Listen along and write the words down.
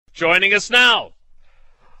joining us now.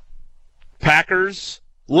 Packers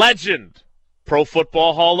legend, Pro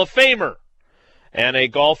Football Hall of Famer, and a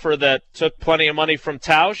golfer that took plenty of money from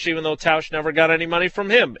Tausch, even though Tausch never got any money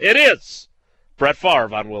from him. It is Brett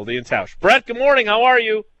Favre on Wilde and Tausch. Brett, good morning. How are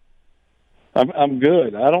you? I'm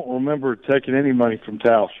good. I don't remember taking any money from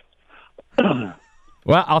Tausch.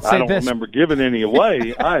 Well, I'll say this. I don't remember giving any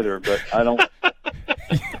away either, but I don't.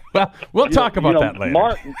 Well, we'll talk about that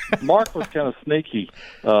later. Mark was kind of sneaky.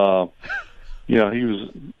 He was,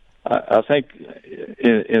 I think,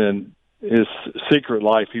 in his secret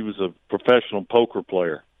life, he was a professional poker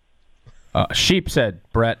player. Sheep said,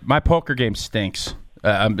 Brett, my poker game stinks.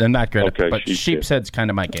 I'm not good at it, but Sheepshead's kind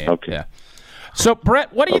of my game. Okay. Yeah. So,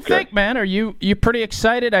 Brett, what do you think, man? Are you pretty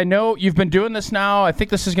excited? I know you've been doing this now. I think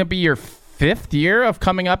this is going to be your 5th year of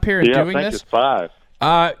coming up here and doing this. It's 5.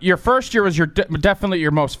 Your first year was definitely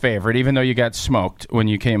your most favorite, even though you got smoked when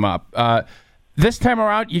you came up. This time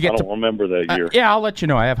around, you get. I don't remember that year. Yeah, I'll let you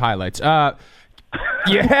know. I have highlights.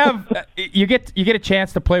 You get a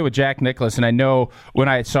chance to play with Jack Nicklaus, and I know when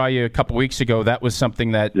I saw you a couple weeks ago, that was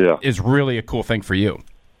something that is really a cool thing for you.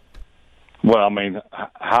 Well, I mean,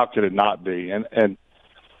 how could it not be? And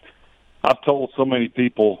I've told so many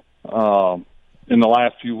people in the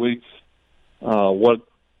last few weeks what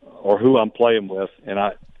or who I'm playing with, and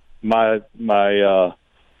the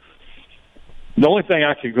only thing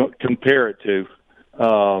I can compare it to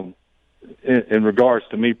in regards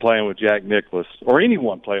to me playing with Jack Nicklaus, or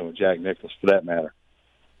anyone playing with Jack Nicklaus for that matter,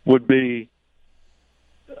 would be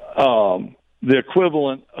the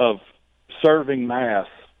equivalent of serving Mass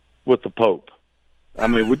with the Pope. I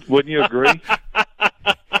mean, wouldn't you agree?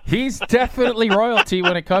 He's definitely royalty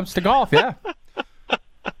when it comes to golf, yeah.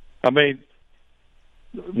 I mean,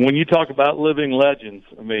 when you talk about living legends,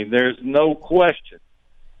 I mean, there's no question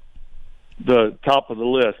the top of the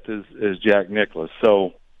list is Jack Nicklaus.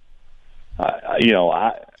 So,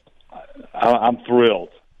 I'm thrilled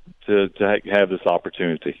to have this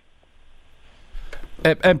opportunity.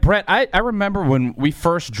 And Brett, I remember when we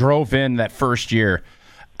first drove in that first year,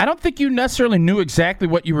 I don't think you necessarily knew exactly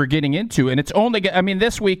what you were getting into. And it's only,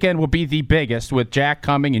 this weekend will be the biggest with Jack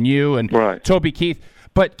coming and you and Toby Keith.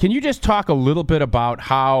 But can you just talk a little bit about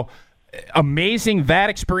how amazing that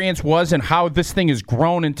experience was and how this thing has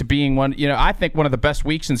grown into being I think one of the best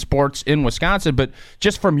weeks in sports in Wisconsin, but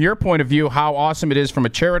just from your point of view, how awesome it is from a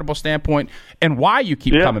charitable standpoint and why you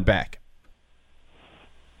keep coming back.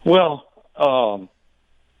 Well,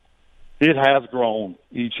 it has grown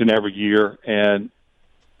each and every year, and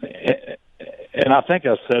I think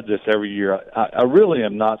I've said this every year. I really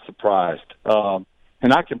am not surprised.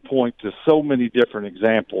 And I can point to so many different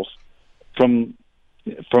examples from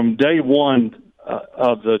day one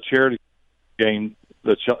of the charity game,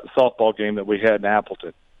 the softball game that we had in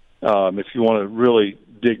Appleton. If you want to really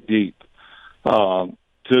dig deep,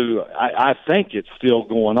 I think it's still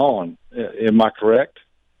going on. Am I correct?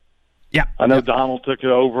 Yeah. I know Donald took it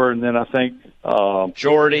over, and then I think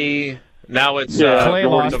Jordy. Now it's Clay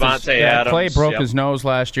Devontae Adams. Clay broke his nose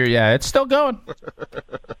last year. Yeah, it's still going.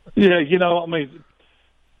 Yeah,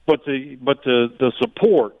 but the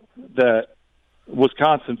support that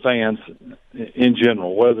Wisconsin fans in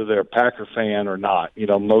general, whether they're a Packer fan or not,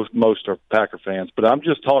 most are Packer fans. But I'm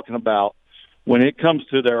just talking about when it comes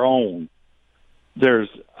to their own.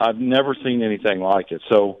 I've never seen anything like it.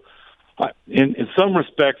 So, in some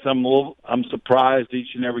respects, I'm surprised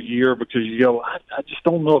each and every year because I just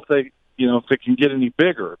don't know if it can get any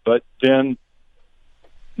bigger. But then,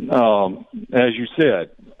 as you said,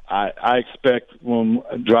 I expect when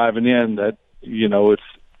driving in that it's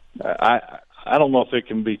I don't know if it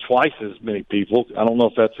can be twice as many people. I don't know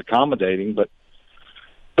if that's accommodating, but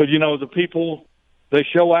the people, they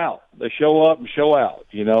show out. They show up and show out,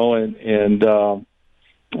 and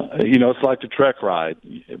it's like the Trek ride,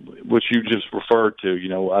 which you just referred to.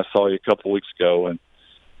 I saw you a couple weeks ago, and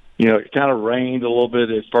it kind of rained a little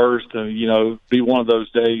bit at first, and be one of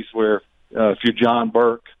those days where if you're John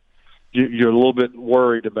Burke, you're a little bit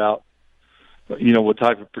worried about what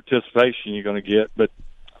type of participation you're going to get, but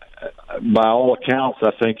by all accounts,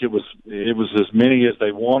 I think it was as many as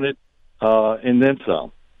they wanted, and then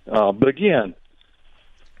some. But again,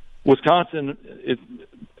 Wisconsin,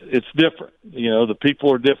 it's different. The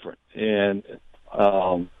people are different, and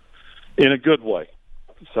in a good way.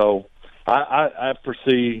 So I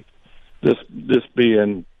foresee this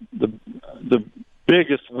being the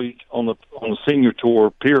biggest week on the senior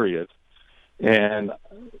tour period. And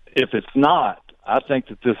if it's not, I think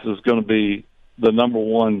that this is going to be the number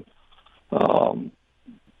one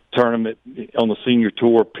tournament on the senior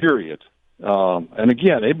tour period. And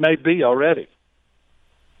again, it may be already.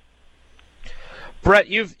 Brett,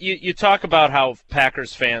 you talk about how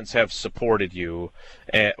Packers fans have supported you,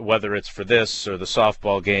 whether it's for this or the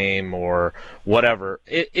softball game or whatever.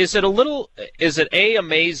 Is it A,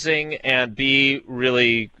 amazing, and B,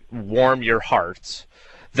 really warm your heart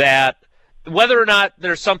that whether or not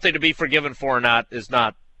there's something to be forgiven for or not is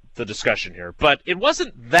not the discussion here. But it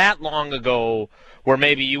wasn't that long ago where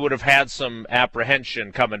maybe you would have had some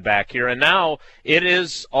apprehension coming back here, and now it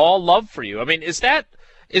is all love for you. I mean, is that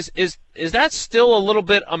still a little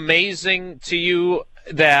bit amazing to you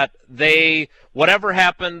that whatever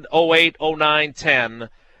happened 08, 09, 10,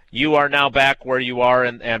 you are now back where you are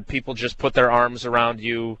and people just put their arms around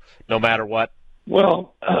you no matter what?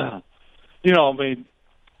 Well, I mean,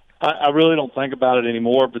 I really don't think about it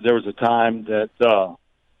anymore, but there was a time that,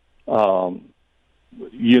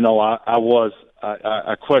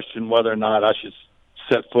 I questioned whether or not I should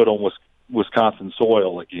set foot on Wisconsin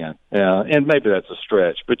soil again. And maybe that's a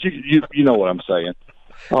stretch, but you know what I'm saying.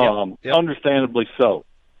 Yep. Understandably so.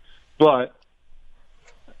 But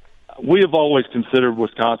we have always considered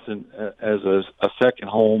Wisconsin as a second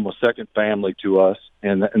home, a second family to us,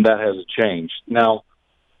 and that hasn't changed. Now,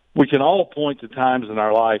 we can all point to times in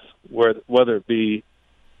our life whether it be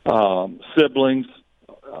siblings,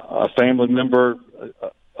 a family member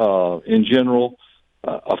in general,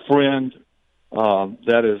 a friend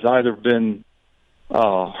that has either been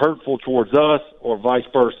hurtful towards us or vice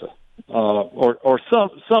versa, or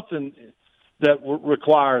something that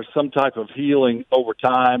requires some type of healing over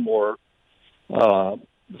time or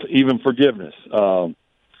even forgiveness.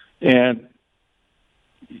 And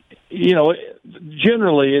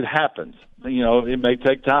generally it happens. It may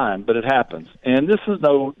take time, but it happens. And this is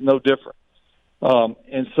no different.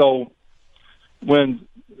 And so when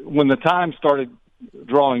the time started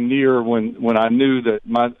drawing near, when I knew that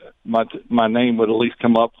my name would at least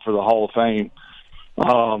come up for the Hall of Fame,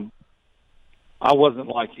 I wasn't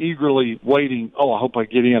like eagerly waiting. Oh, I hope I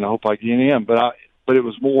get in. But it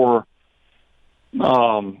was more,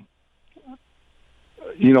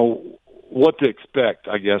 what to expect,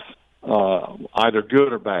 I guess, either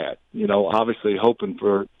good or bad. Obviously hoping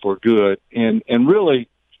for good, and really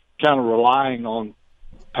kind of relying on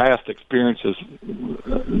past experiences,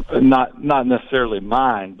 not necessarily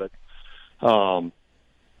mine, but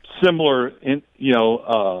similar in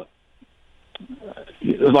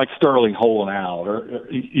like Sterling holing out,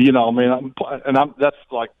 that's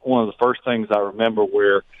like one of the first things I remember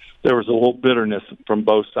where there was a little bitterness from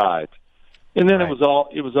both sides, and then right.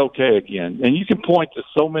 it was okay again. And you can point to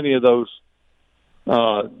so many of those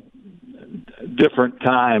different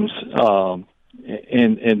times,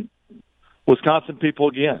 and Wisconsin people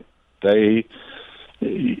again, they're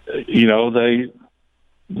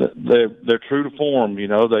true to form.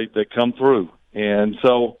 They come through, and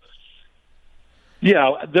so there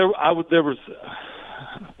was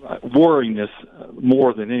worriness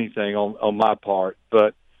more than anything on my part.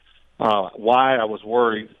 But why I was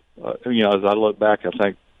worried, as I look back, I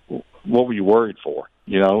think, what were you worried for?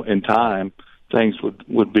 In time, things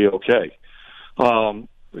would be okay.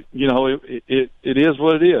 It is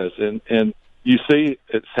what it is, and you see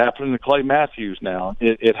it's happening to Clay Matthews now.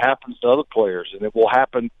 It happens to other players, and it will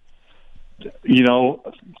happen,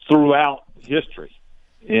 throughout history.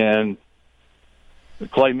 And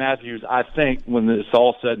Clay Matthews, I think, when it's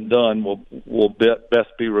all said and done, will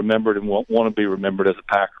best be remembered and will want to be remembered as a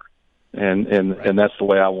Packer, and that's the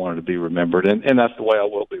way I wanted to be remembered, and that's the way I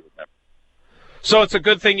will be remembered. So it's a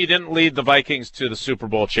good thing you didn't lead the Vikings to the Super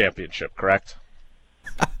Bowl championship, correct?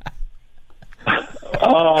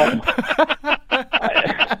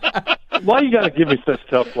 Why you got to give me such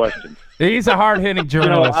tough questions? He's a hard-hitting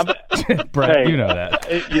journalist, Brett. Hey, you know that.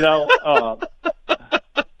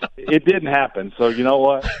 It didn't happen, so you know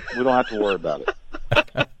what? We don't have to worry about it.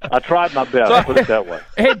 I tried my best, put it that way.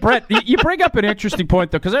 Hey, Brett, you bring up an interesting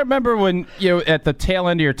point, though, because I remember when, at the tail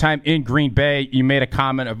end of your time in Green Bay, you made a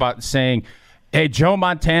comment about saying, hey, Joe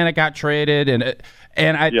Montana got traded,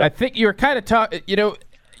 and I think you were kind of talking,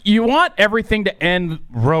 you want everything to end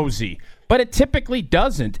rosy, but it typically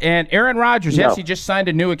doesn't. And Aaron Rodgers, yes, he just signed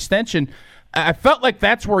a new extension. I felt like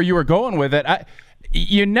that's where you were going with it.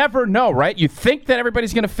 You never know, right? You think that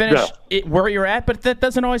everybody's going to finish where you're at, but that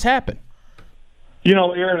doesn't always happen.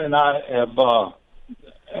 Aaron and I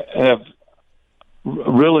have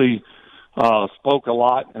really spoke a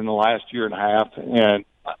lot in the last year and a half, and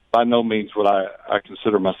by no means would I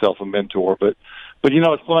consider myself a mentor, but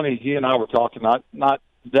it's funny. He and I were talking not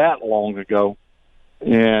that long ago,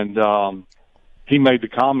 and he made the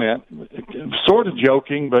comment, sort of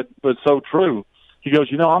joking, but so true. He goes,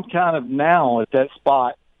 I'm kind of now at that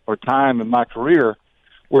spot or time in my career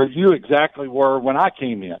where you exactly were when I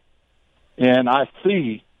came in. and I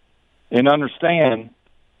see and understand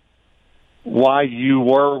why you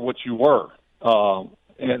were what you were.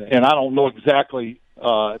 And I don't know exactly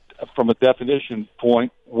from a definition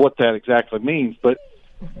point what that exactly means, but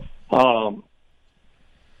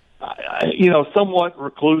somewhat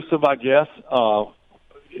reclusive, I guess,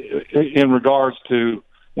 in regards to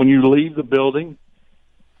when you leave the building,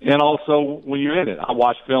 and also when you're in it. I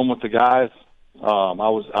watched film with the guys. I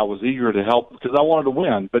was eager to help because I wanted to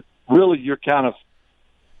win, but really, you kind of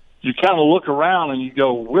look around and you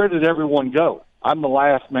go, where did everyone go? I'm the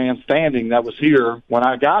last man standing that was here when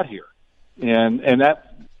I got here, and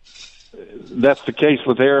that's the case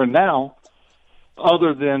with Aaron now.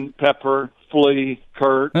 Other than Pepper, Flea,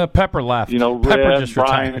 Kurt, Pepper left. Red,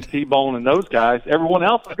 Brian, and T-Bone, and those guys. Everyone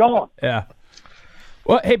else is gone. Yeah.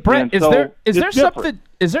 Well, hey Brent, is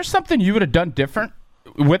there something you would have done different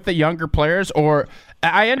with the younger players? Or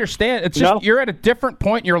I understand it's just you're at a different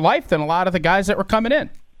point in your life than a lot of the guys that were coming in.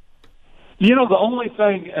 The only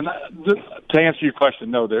thing, and to answer your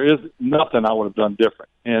question, no, there is nothing I would have done different.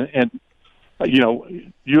 And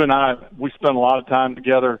you and I, we spent a lot of time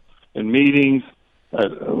together in meetings,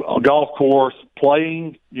 a golf course,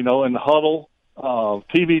 playing, in the huddle,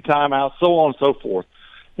 TV timeouts, so on and so forth.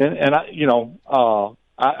 And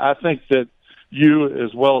I think that you,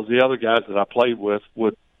 as well as the other guys that I played with,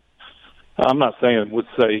 would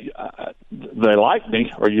say they like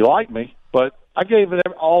me or you like me, but I gave it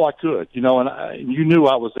all I could, and you knew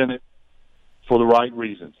I was in it for the right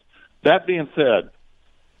reasons. That being said,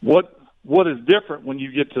 what is different when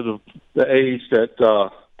you get to the age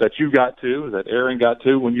that you got to, that Aaron got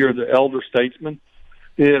to, when you're the elder statesman,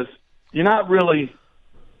 is you're not really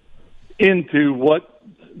into what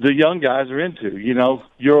the young guys are into.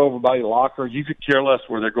 You're over by your locker. You could care less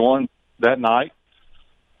where they're going that night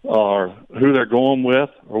or who they're going with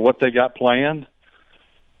or what they got planned.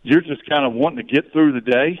 You're just kind of wanting to get through the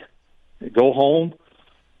day, go home,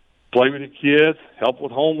 play with the kids, help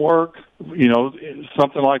with homework,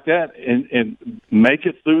 something like that, and make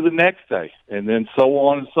it through the next day, and then so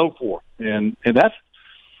on and so forth. And that's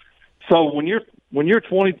so when you're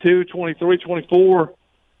 22, 23, 24,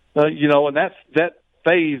 and that's that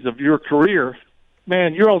phase of your career,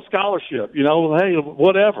 man, you're on scholarship. Hey,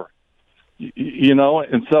 whatever,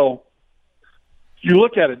 and so you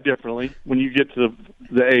look at it differently when you get to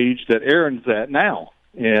the age that Aaron's at now,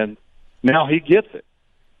 and now he gets it.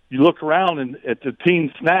 You look around at the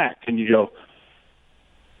team snack and you go,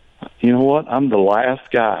 you know what? I'm the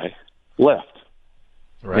last guy left.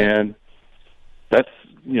 Right. And that's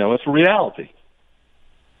a reality.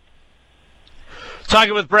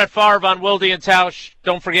 Talking with Brett Favre on Wilde and Tausch.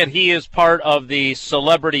 Don't forget he is part of the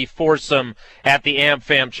celebrity foursome at the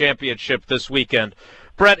AmFam Championship this weekend.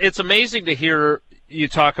 Brett, it's amazing to hear you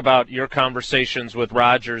talk about your conversations with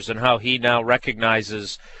Rodgers and how he now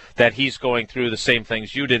recognizes that he's going through the same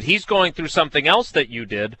things you did. He's going through something else that you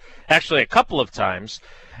did, actually a couple of times,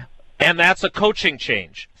 and that's a coaching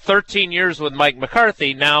change. 13 years with Mike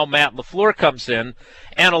McCarthy, now Matt LaFleur comes in,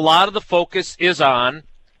 and a lot of the focus is on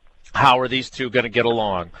how are these two going to get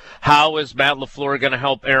along? How is Matt LaFleur going to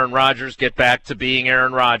help Aaron Rodgers get back to being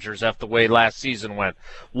Aaron Rodgers after the way last season went?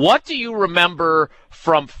 What do you remember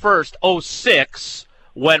from first 06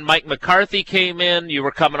 when Mike McCarthy came in? You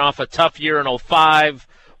were coming off a tough year in 05.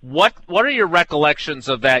 What are your recollections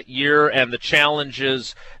of that year and the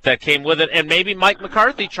challenges that came with it? And maybe Mike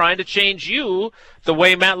McCarthy trying to change you the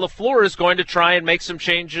way Matt LaFleur is going to try and make some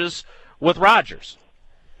changes with Rodgers.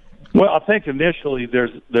 Well, I think initially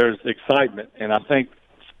there's excitement, and I think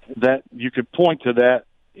that you could point to that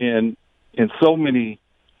in so many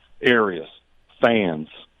areas. Fans,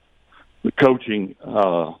 the coaching,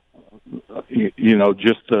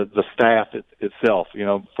 just the staff itself,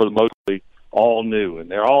 for the most part, all new, and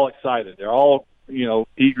they're all excited. They're all,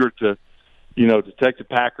 eager to take the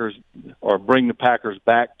Packers or bring the Packers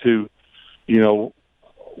back to,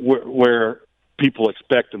 where people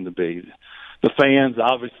expect them to be. The fans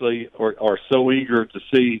obviously are so eager to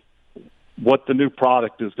see what the new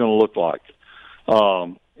product is going to look like.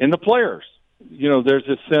 And the players, there's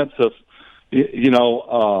this sense of,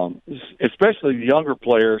 especially the younger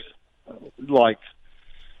players, like,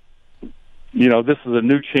 this is a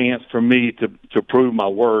new chance for me to prove my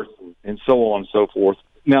worth and so on and so forth.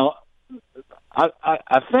 Now,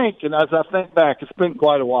 I think, and as I think back, it's been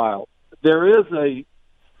quite a while, there is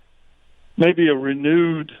maybe a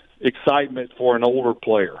renewed excitement for an older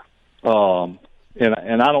player. And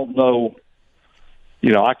I don't know,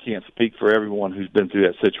 I can't speak for everyone who's been through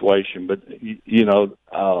that situation, but,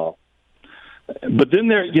 but then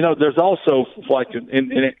there's also, like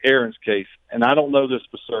in Aaron's case, and I don't know this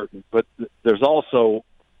for certain, but there's also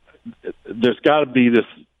there's got to be this,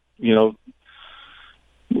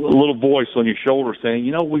 little voice on your shoulder saying,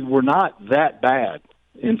 we were not that bad.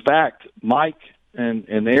 In fact, Mike and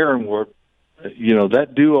Aaron were,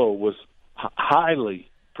 that duo was highly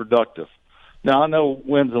productive. Now I know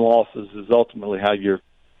wins and losses is ultimately how you're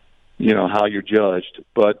judged,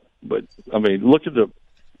 but I mean, look at the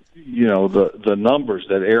numbers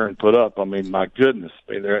that Aaron put up. I mean, my goodness,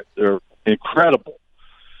 they're incredible.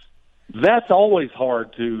 That's always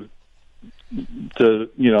hard to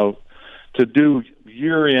do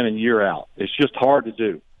year in and year out. It's just hard to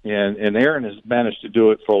do. And Aaron has managed to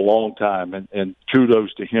do it for a long time, and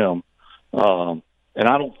kudos to him. And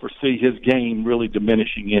I don't foresee his game really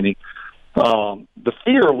diminishing any. The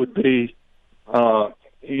fear would be,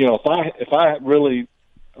 if I really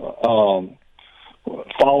followed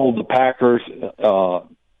the Packers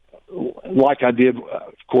like I did,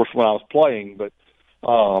 of course, when I was playing, but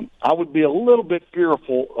I would be a little bit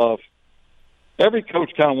fearful of every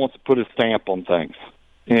coach kind of wants to put his stamp on things.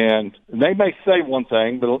 And they may say one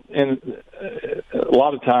thing, but a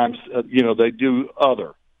lot of times, they do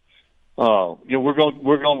other. We're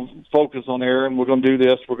going to focus on Aaron. We're going to do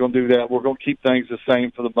this. We're going to do that. We're going to keep things the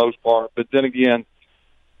same for the most part. But then again,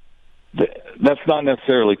 that's not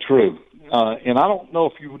necessarily true. And I don't know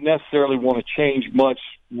if you necessarily want to change much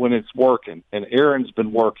when it's working. And Aaron's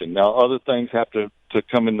been working. Now, other things have to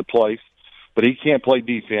come into place, but he can't play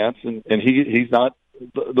defense, and he's not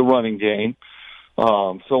the running game,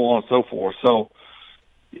 so on and so forth. So,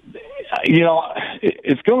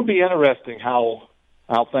 it's going to be interesting how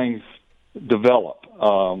things develop.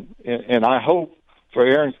 And I hope for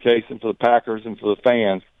Aaron's case and for the Packers and for the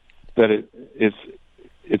fans that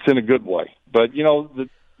it's in a good way. But,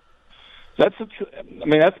 that's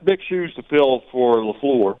big shoes to fill for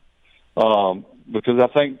LaFleur, because I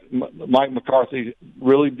think Mike McCarthy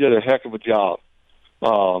really did a heck of a job.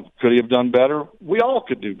 Could he have done better? We all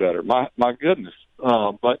could do better. My goodness.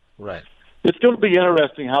 But right. It's going to be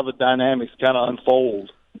interesting how the dynamics kind of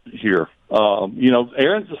unfold here.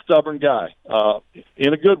 Aaron's a stubborn guy,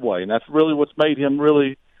 in a good way, and that's really what's made him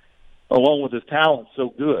really, along with his talent, so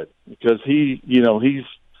good, because he's who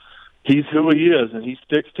he is, and he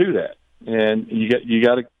sticks to that. And you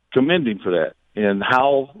got to commend him for that. And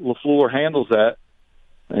how LaFleur handles that,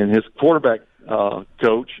 and his quarterback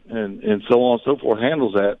coach, and so on and so forth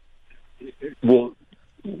handles that, will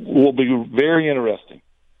be very interesting.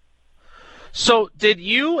 So did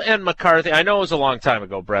you and McCarthy, I know it was a long time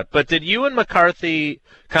ago, Brett, but did you and McCarthy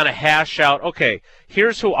kind of hash out, okay,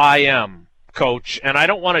 here's who I am, coach, and I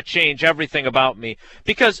don't want to change everything about me?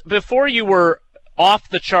 Because before you were off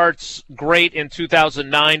the charts great in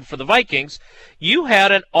 2009 for the Vikings, you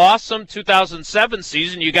had an awesome 2007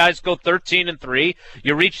 season. You guys go 13-3.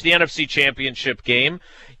 You reach the NFC Championship game.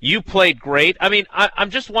 You played great. I mean, I'm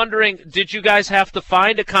just wondering, did you guys have to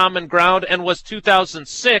find a common ground, and was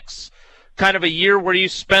 2006 kind of a year where you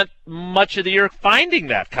spent much of the year finding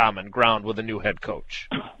that common ground with a new head coach?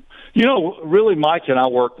 Really, Mike and I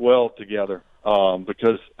worked well together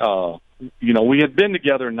because, we had been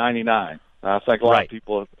together in '99. I think a lot of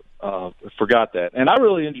people forgot that, and I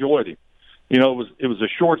really enjoyed him. It was a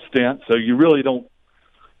short stint, so you really don't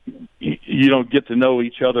get to know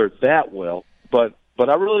each other that well. But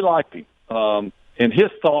I really liked him, and his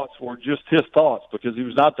thoughts were just his thoughts, because he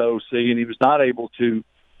was not the OC, and he was not able to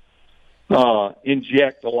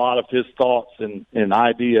inject a lot of his thoughts and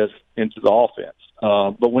ideas into the offense.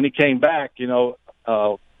 But when he came back, there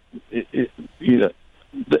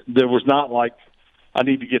was not like, I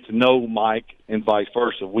need to get to know Mike and vice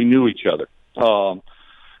versa. We knew each other.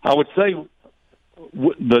 I would say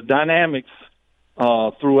the dynamics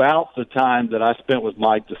throughout the time that I spent with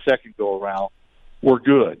Mike the second go-around were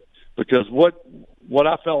good, because what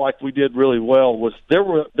I felt like we did really well was there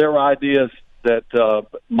were ideas that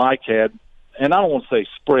Mike had, and I don't want to say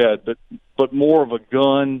spread, but more of a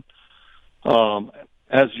gun,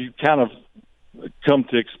 as you kind of come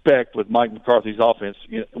to expect with Mike McCarthy's offense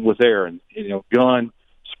with Aaron. Gun,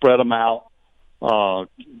 spread them out, try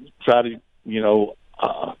to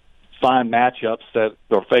find matchups that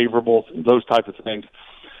are favorable, those type of things.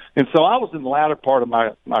 And so I was in the latter part of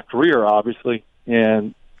my career, obviously,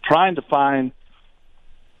 and trying to find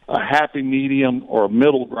a happy medium or a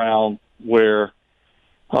middle ground where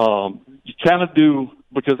you kind of do,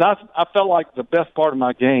 because I felt like the best part of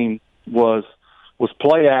my game was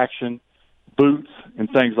play action, boots, and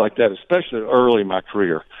things like that, especially early in my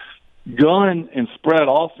career. Gun and spread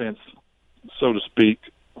offense, so to speak,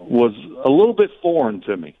 was a little bit foreign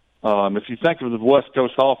to me. If you think of the West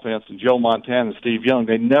Coast offense and Joe Montana and Steve Young,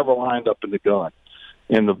 they never lined up in the gun.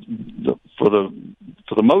 And for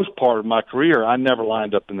the most part of my career, I never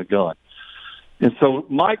lined up in the gun. And so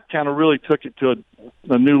Mike kind of really took it to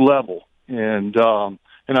a new level. And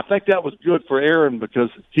I think that was good for Aaron because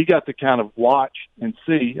he got to kind of watch and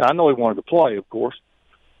see. I know he wanted to play, of course.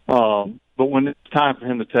 But when it's time for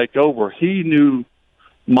him to take over, he knew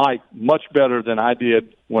Mike much better than I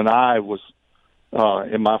did when I was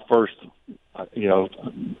in my first, I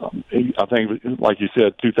think, like you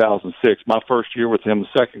said, 2006, my first year with him, the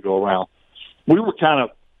second go-around. We were kind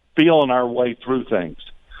of feeling our way through things.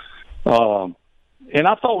 And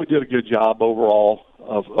I thought we did a good job overall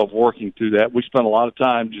of working through that. We spent a lot of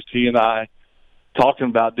time, just he and I, talking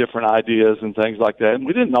about different ideas and things like that. And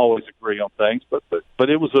we didn't always agree on things, but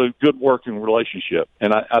it was a good working relationship.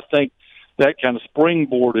 And I think that kind of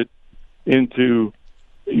springboarded into,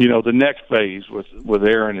 the next phase with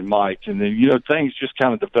Aaron and Mike. And then, things just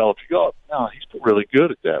kind of developed. You go, no, he's really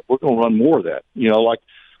good at that. We're going to run more of that. Like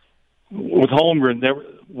with Holmgren,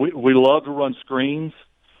 we love to run screens,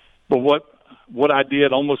 but what I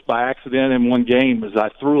did almost by accident in one game is I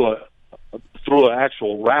threw an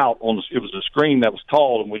actual route it was a screen that was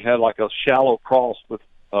called, and we had like a shallow cross with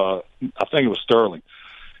I think it was Sterling,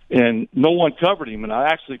 and no one covered him, and I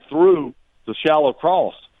actually threw the shallow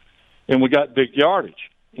cross, and we got big yardage.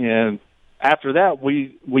 And after that,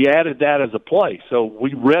 we added that as a play. So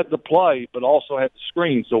we read the play, but also had the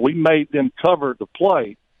screen. So we made them cover the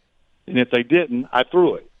play, and if they didn't, I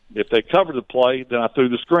threw it. If they covered the play, then I threw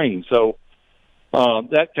the screen. So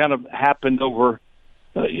that kind of happened over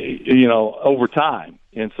time.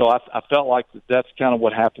 And so I felt like that's kind of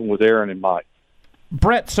what happened with Aaron and Mike.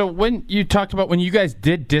 Brett, so when you talked about when you guys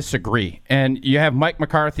did disagree and you have Mike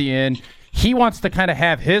McCarthy in, he wants to kind of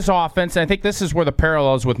have his offense, and I think this is where the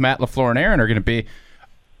parallels with Matt LaFleur and Aaron are going to be.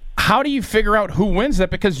 How do you figure out who wins that?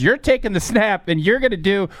 Because you're taking the snap and you're going to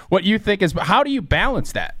do what you think is – how do you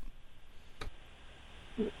balance that?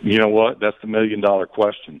 You know what? That's the $1 million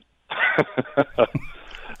question.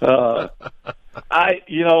 Try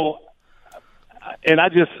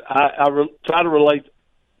to relate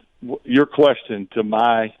your question to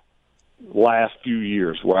my last few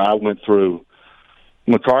years where I went through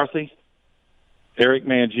McCarthy, Eric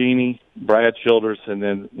Mangini, Brad Childress, and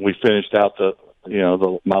then we finished out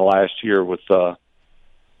my last year with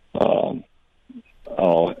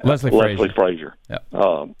Leslie Frazier. Yep.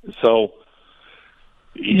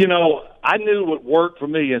 I knew what worked for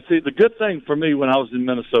me. And see, the good thing for me when I was in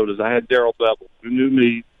Minnesota is I had Darrell Bevell, who knew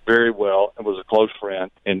me very well and was a close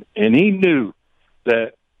friend. And he knew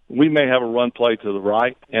that we may have a run play to the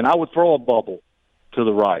right, and I would throw a bubble to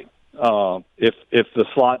the right if the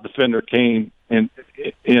slot defender came in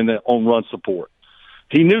on run support.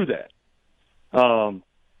 He knew that.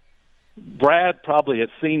 Brad probably had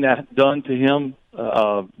seen that done to him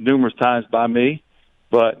numerous times by me,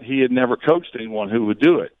 but he had never coached anyone who would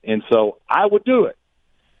do it. And so I would do it.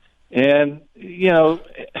 And,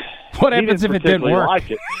 what happens if it didn't work?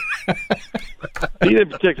 Like it. He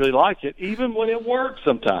didn't particularly like it, even when it worked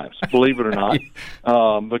sometimes, believe it or not,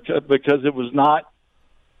 because it was not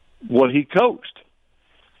what he coached.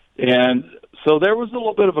 And so there was a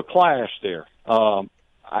little bit of a clash there.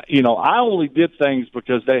 I only did things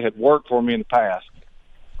because they had worked for me in the past.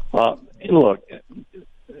 And look,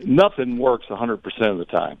 nothing works 100% of the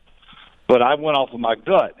time. But I went off of my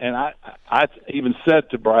gut, and I even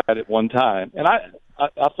said to Brad at one time, and I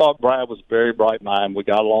thought Brad was a very bright mind. We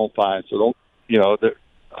got along fine, so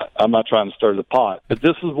I'm not trying to stir the pot. But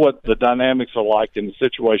this is what the dynamics are like in a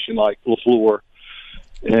situation like LaFleur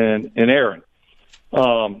and Aaron.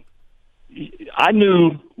 I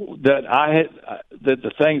knew that that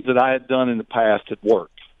the things that I had done in the past had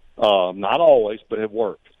worked. Not always, but had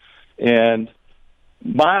worked. And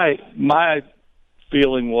my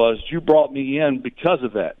feeling was you brought me in because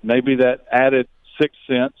of that. Maybe that added 6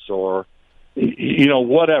 cents or,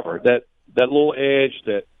 whatever, that little edge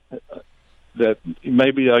that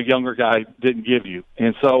maybe a younger guy didn't give you.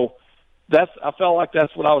 And so I felt like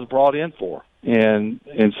that's what I was brought in for. And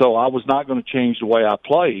so I was not going to change the way I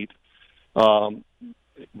played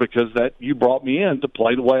because that you brought me in to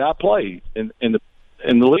play the way I played in the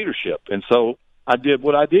leadership. And so I did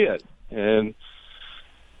what I did, and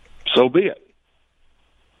so be it.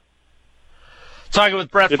 Talking with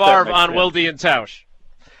Brett Favre on Wilde and Tausch.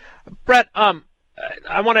 Brett, I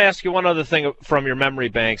want to ask you one other thing from your memory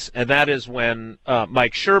banks, and that is when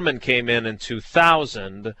Mike Sherman came in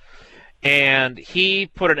 2000, and he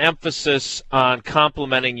put an emphasis on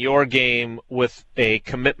complementing your game with a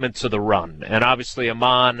commitment to the run. And obviously,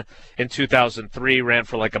 Amon in 2003 ran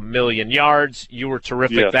for like 1 million yards. You were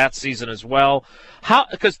terrific that season as well.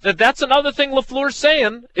 Because that's another thing LaFleur's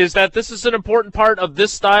saying, is that this is an important part of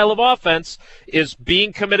this style of offense, is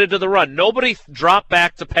being committed to the run. Nobody dropped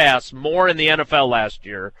back to pass more in the NFL last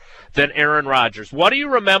year than Aaron Rodgers. What do you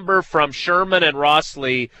remember from Sherman and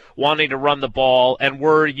Rossley wanting to run the ball, and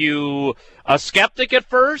were you a skeptic at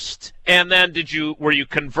first, and then were you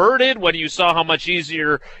converted when you saw how much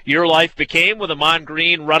easier your life became with Amon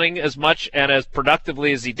Green running as much and as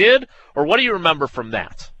productively as he did, or what do you remember from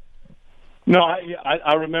that? No,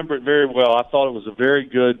 I remember it very well. I thought it was a very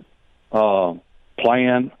good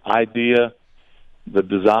plan, idea. The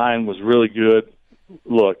design was really good.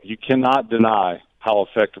 Look, you cannot deny how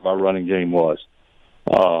effective our running game was.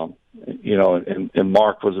 And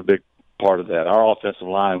Mark was a big part of that. Our offensive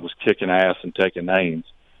line was kicking ass and taking names,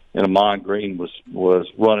 and Amon Green was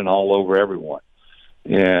running all over everyone.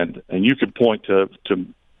 And you could point to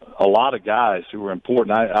a lot of guys who were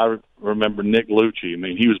important. I remember Nick Lucci. I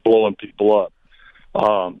mean, he was blowing people up.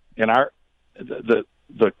 And the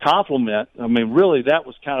compliment, I mean, really, that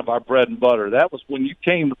was kind of our bread and butter. That was when you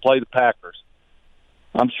came to play the Packers.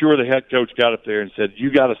 I'm sure the head coach got up there and said,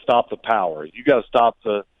 "You got to stop the power. You got to stop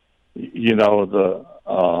the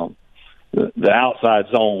outside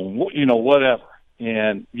zone. Whatever."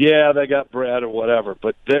 And yeah, they got bread or whatever,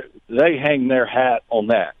 but they hang their hat on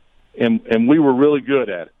that, and we were really good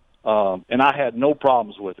at it. And I had no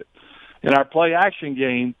problems with it. And our play action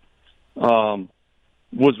game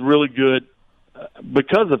was really good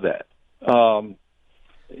because of that. And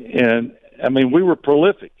I mean, we were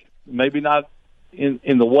prolific. Maybe not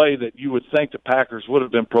in the way that you would think the Packers would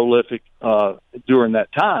have been prolific during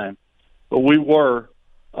that time, but we were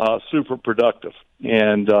super productive.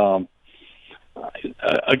 And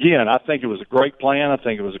again, I think it was a great plan. I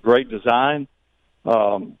think it was a great design.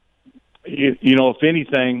 If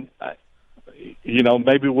anything,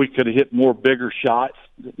 maybe we could have hit more bigger shots,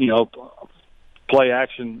 play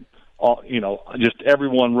action, just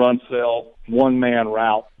everyone run cell, one-man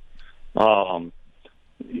route. But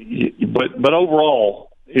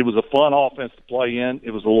overall, it was a fun offense to play in.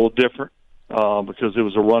 It was a little different because it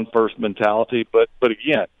was a run-first mentality. But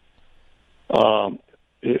again,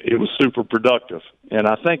 it was super productive. And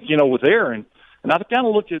I think, with Aaron, and I kind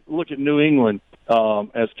of look at New England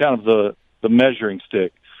as kind of the measuring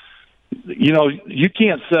stick. You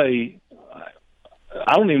can't say,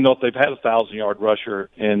 I don't even know if they've had a 1,000-yard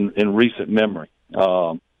rusher in recent memory.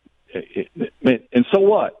 And so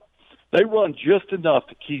what? They run just enough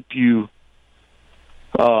to keep you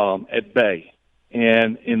at bay,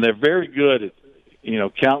 and they're very good at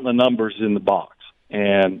counting the numbers in the box.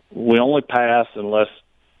 And we only pass unless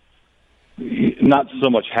not so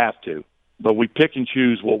much have to, but we pick and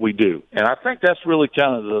choose what we do. And I think that's really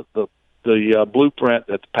kind of the blueprint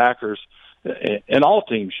that the Packers and all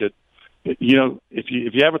teams should. If you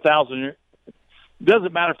have 1,000. It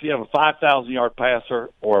doesn't matter if you have a 5,000-yard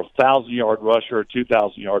passer or a 1,000-yard rusher or a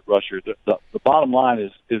 2,000-yard rusher. The bottom line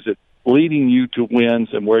is it leading you to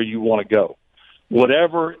wins and where you want to go,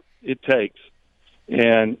 whatever it takes.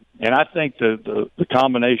 And I think the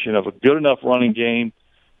combination of a good enough running game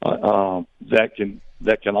that can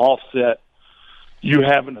offset you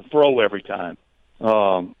having to throw every time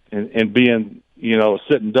and being a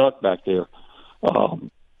sitting duck back there.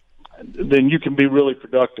 Then you can be really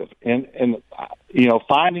productive. And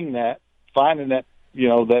finding that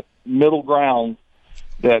that middle ground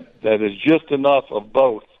that is just enough of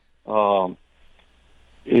both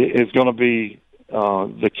is going to be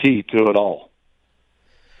the key to it all.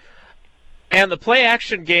 And the play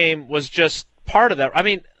action game was just part of that. I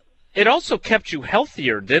mean, it also kept you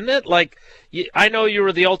healthier, didn't it? Like, I know you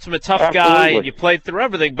were the ultimate tough guy and you played through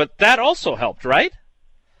everything, but that also helped, right?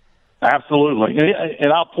 Absolutely,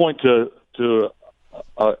 and I'll point to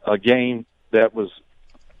a game that was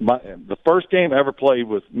the first game I ever played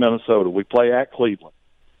with Minnesota. We play at Cleveland.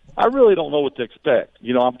 I really don't know what to expect.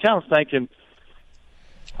 I'm kind of thinking,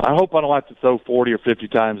 I hope I don't have to throw 40 or 50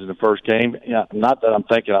 times in the first game. Not that I'm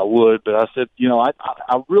thinking I would, but I said, I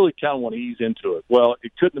really kind of want to ease into it. Well,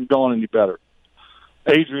 it couldn't have gone any better.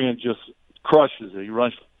 Adrian just crushes it. He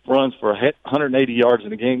runs for 180 yards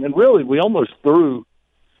in a game, and really, we almost threw.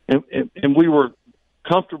 And we were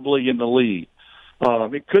comfortably in the lead.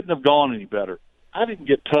 It couldn't have gone any better. I didn't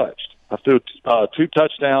get touched. I threw 2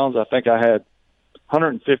 touchdowns. I think I had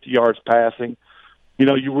 150 yards passing.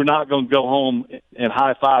 You were not going to go home and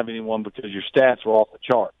high-five anyone because your stats were off the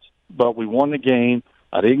charts. But we won the game.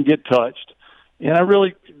 I didn't get touched. And I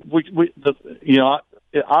really,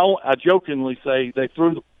 I jokingly say they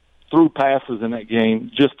threw passes in that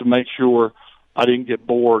game just to make sure I didn't get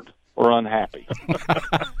bored or unhappy.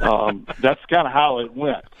 That's kind of how it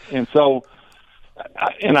went. And so,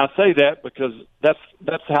 I say that because that's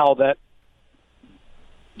how that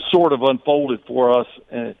sort of unfolded for us,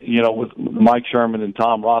 with Mike Sherman and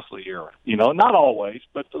Tom Rossley era. Not always,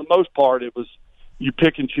 but for the most part, it was you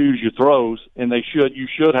pick and choose your throws, and you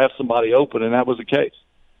should have somebody open, and that was the case.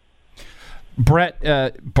 Brett,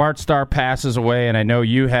 Bart Starr passes away, and I know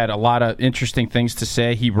you had a lot of interesting things to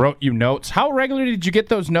say. He wrote you notes. How regularly did you get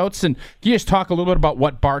those notes? And can you just talk a little bit about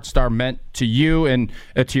what Bart Starr meant to you and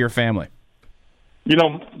to your family?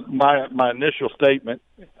 My initial statement,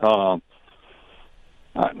 I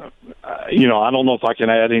don't know if I can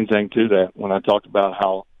add anything to that when I talked about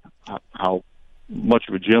how much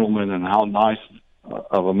of a gentleman and how nice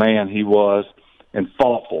of a man he was and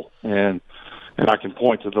thoughtful. And I can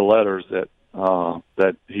point to the letters that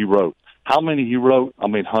he wrote. How many he wrote? I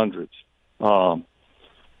mean, hundreds. Not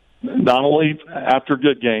only after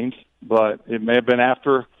good games, but it may have been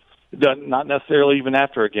after, not necessarily even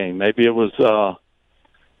after a game. Maybe it was,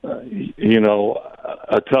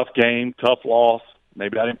 a tough game, tough loss.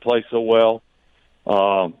 Maybe I didn't play so well.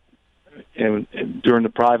 And during the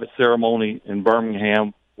private ceremony in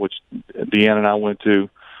Birmingham, which Deanna and I went to,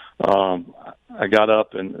 I got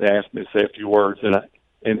up and they asked me to say a few words, and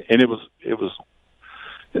it was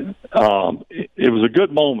a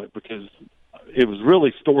good moment because it was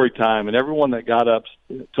really story time, and everyone that got up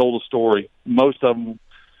told a story. Most of them,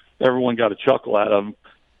 everyone got a chuckle out of them,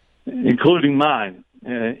 including mine.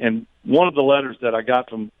 And one of the letters that I got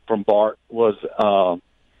from Bart was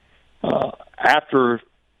after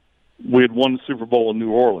we had won the Super Bowl in New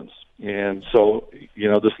Orleans. And so,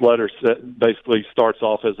 this letter basically starts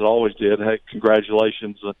off as it always did. Hey,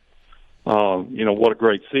 congratulations. What a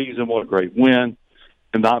great season, what a great win.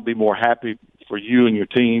 And not be more happy for you and your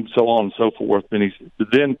team, so on and so forth. And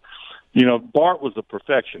then, Bart was a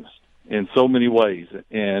perfectionist in so many ways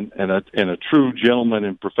and a true gentleman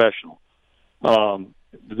and professional.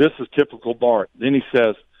 This is typical Bart. Then he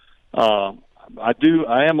says, I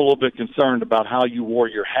am a little bit concerned about how you wore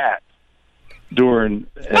your hat during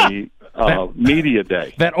a media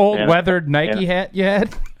day. That old weathered Nike hat you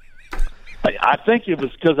had? I think it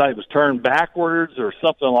was because I was turned backwards or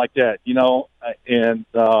something like that, and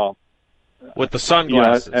with the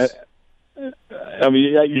sunglasses.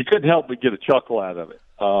 You couldn't help but get a chuckle out of it.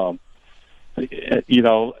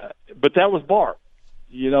 But that was Bart.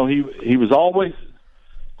 He was always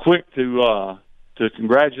quick to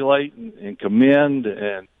congratulate and commend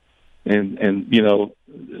and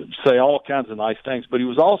say all kinds of nice things. But he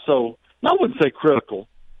was also, I wouldn't say critical,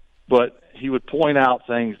 but he would point out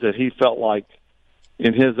things that he felt like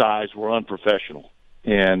in his eyes were unprofessional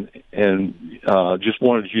and just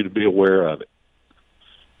wanted you to be aware of it.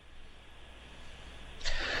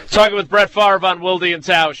 Talking with Brett Favre on Wilde and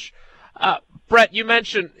Tausch. Brett, you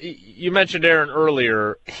mentioned Aaron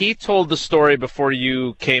earlier. He told the story before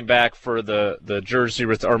you came back for the jersey,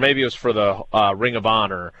 or maybe it was for the Ring of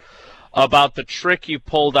Honor, about the trick you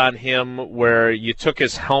pulled on him where you took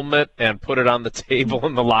his helmet and put it on the table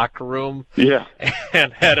in the locker room. Yeah.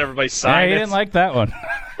 And had everybody sign he it. didn't like that one.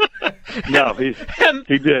 No, he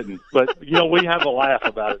didn't. But, we have a laugh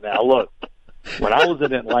about it now. Look, when I was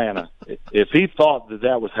in Atlanta, if he thought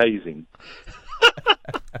that was hazing,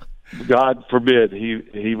 God forbid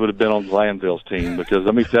he would have been on Glanville's team, because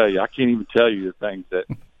let me tell you, I can't even tell you the things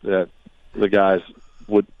that the guys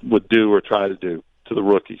would do or try to do to the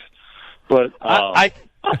rookies. But I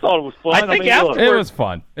thought it was fun. I think afterwards, it was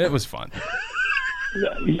fun. It was fun.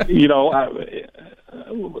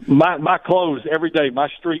 My clothes every day, my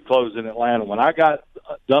street clothes in Atlanta, when I got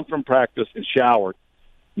done from practice and showered,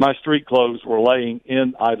 my street clothes were laying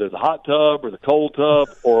in either the hot tub or the cold tub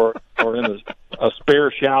or in a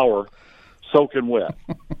spare shower soaking wet.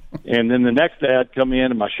 And then the next day I'd come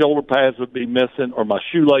in and my shoulder pads would be missing or my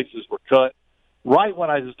shoelaces were cut right when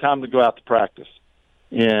it was time to go out to practice.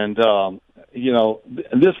 And,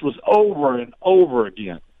 this was over and over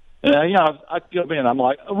again. And, I'd come in, I'm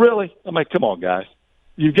like, really? Come on, guys.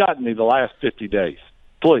 You've gotten me the last 50 days.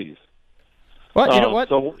 Please. Well, you know what?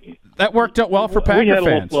 So that worked out well for Packer fans. We had a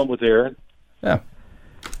little fun with Aaron. Yeah.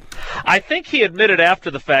 I think he admitted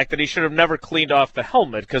after the fact that he should have never cleaned off the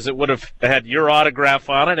helmet because it would have had your autograph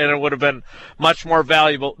on it and it would have been much more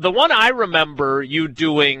valuable. The one I remember you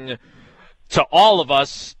doing to all of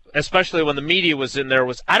us, especially when the media was in there,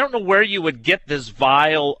 was I don't know where you would get this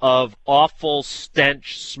vial of awful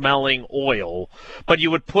stench-smelling oil, but you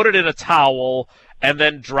would put it in a towel and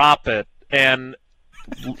then drop it. And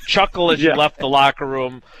chuckle as you left the locker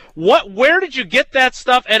room. Where did you get that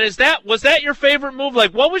stuff? And was that your favorite move?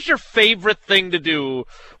 Like, what was your favorite thing to do,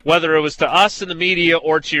 whether it was to us in the media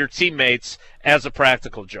or to your teammates, as a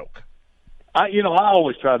practical joke? I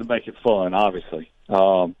always try to make it fun, obviously.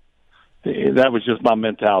 That was just my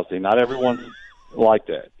mentality. Not everyone's like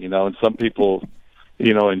that, and some people,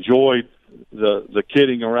 enjoyed the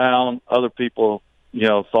kidding around. Other people,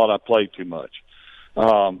 thought I played too much.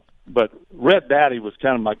 But Red Daddy was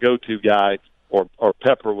kind of my go-to guy, or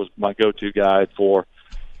Pepper was my go-to guy for,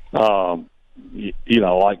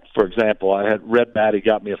 like, for example, I had Red Daddy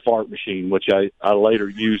got me a fart machine, which I later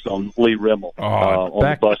used on Lee Rimmel on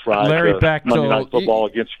the bus ride to Monday Night Football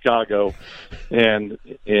against Chicago. And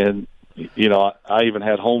I even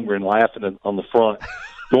had Holmgren laughing on the front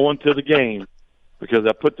going to the game because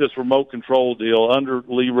I put this remote control deal under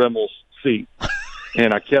Lee Rimmel's seat,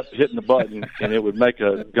 and I kept hitting the button, and it would make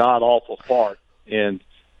a god-awful fart. And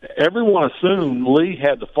everyone assumed Lee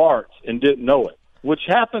had the farts and didn't know it, which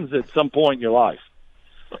happens at some point in your life.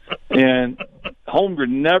 And Holmgren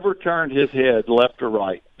never turned his head left or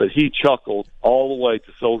right, but he chuckled all the way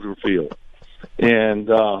to Soldier Field.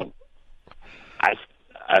 And I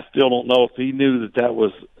still don't know if he knew that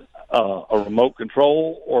was a remote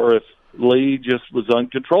control or if Lee just was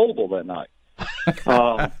uncontrollable that night.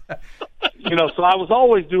 So I was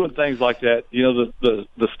always doing things like that.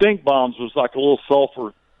 The stink bombs was like a little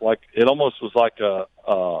sulfur, like it almost was like a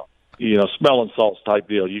smelling salts type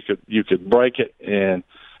deal. You could break it and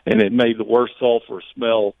it made the worst sulfur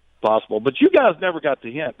smell possible. But you guys never got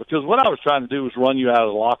the hint because what I was trying to do was run you out of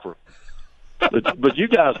the locker room. But you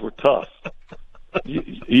guys were tough.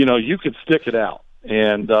 You could stick it out,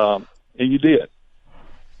 and you did.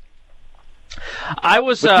 I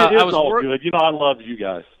was good. I love you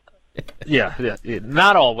guys. Yeah,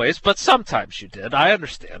 not always, but sometimes you did. I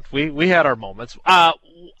understand. We had our moments. I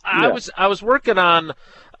was working on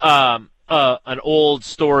an old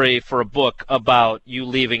story for a book about you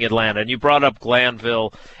leaving Atlanta, and you brought up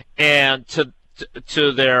Glanville, and to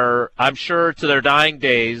their dying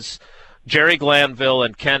days, Jerry Glanville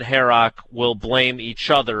and Ken Herrock will blame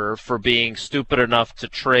each other for being stupid enough to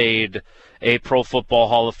trade a Pro Football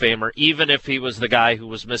Hall of Famer, even if he was the guy who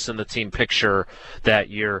was missing the team picture that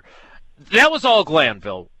year. That was all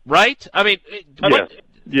Glanville, right? I mean,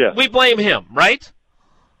 yes. We blame him, right?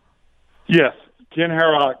 Yes. Ken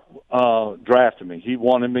Herrock drafted me. He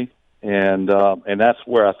wanted me, and that's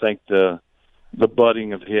where I think the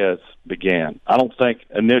butting of heads began. I don't think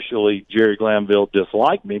initially Jerry Glanville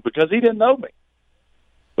disliked me because he didn't know me.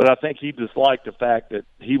 But I think he disliked the fact that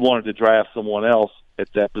he wanted to draft someone else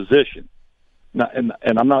at that position. Now, and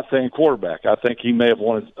I'm not saying quarterback. I think he may have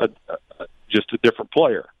wanted just a different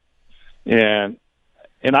player. And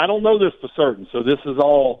I don't know this for certain, so this is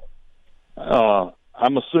all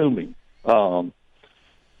I'm assuming.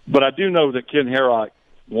 But I do know that Ken Herrock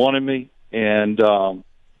wanted me, and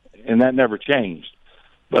that never changed.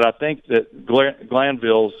 But I think that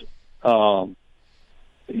Glanville's,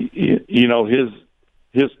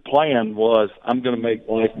 his plan was, I'm going to make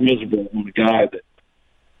life miserable on the guy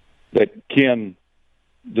that Ken,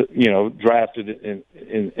 drafted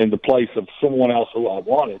in the place of someone else who I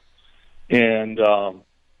wanted. And,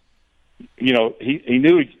 he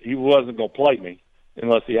knew he wasn't going to play me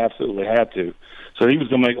unless he absolutely had to. So he was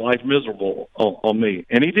going to make life miserable on me,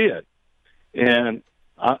 and he did. And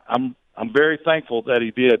I'm very thankful that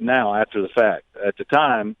he did now after the fact. At the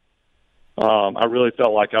time, I really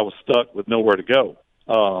felt like I was stuck with nowhere to go.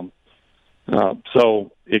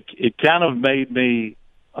 So it kind of made me,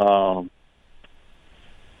 I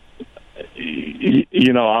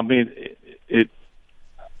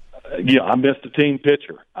missed the team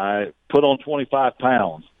picture. I put on 25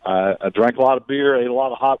 pounds. I drank a lot of beer, ate a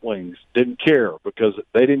lot of hot wings, didn't care because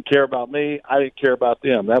they didn't care about me. I didn't care about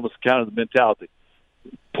them. That was kind of the mentality.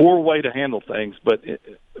 Poor way to handle things, but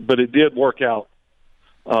it did work out.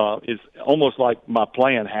 It's almost like my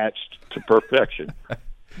plan hatched to perfection.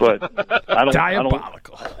 But I don't.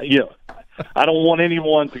 Diabolical. I don't want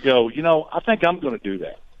anyone to go, I think I'm going to do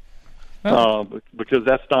that. Because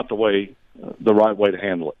that's not the right way to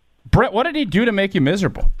handle it. Brett, what did he do to make you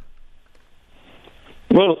miserable?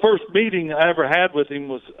 Well, the first meeting I ever had with him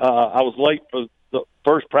was I was late for the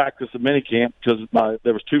first practice of minicamp because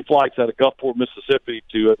there was 2 flights out of Gulfport, Mississippi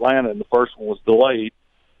to Atlanta, and the first one was delayed.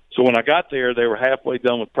 So when I got there, they were halfway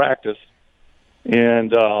done with practice.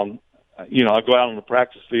 And, I go out on the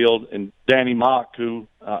practice field, and Danny Mock, who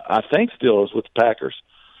I think still is with the Packers,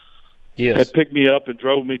 had picked me up and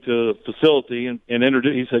drove me to the facility and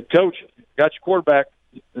introduced. He said, "Coach, got your quarterback.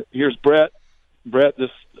 Here's Brett. Brett,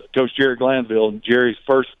 this Coach Jerry Glanville." And Jerry's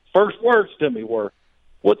first words to me were,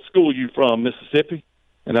 what school are you from, Mississippi?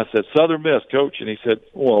 And I said, Southern Miss, Coach. And he said,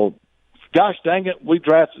 well, gosh dang it, we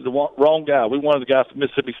drafted the wrong guy. We wanted the guy from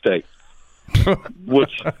Mississippi State,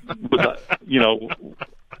 which was,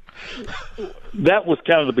 that was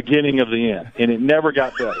kind of the beginning of the end, and it never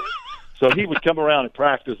got better. So he would come around and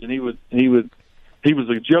practice, and he was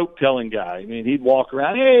a joke telling guy. I mean, he'd walk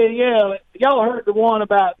around, hey, yeah, y'all heard the one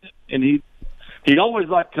about, and he'd always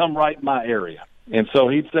like come right in my area, and so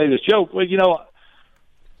he'd say this joke. Well, you're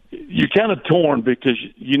kind of torn because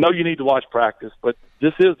you need to watch practice, but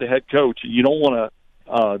this is the head coach, and you don't want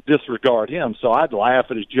to disregard him. So I'd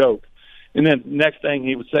laugh at his joke, and then next thing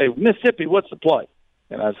he would say, Mississippi, what's the play?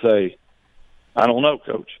 And I'd say, I don't know,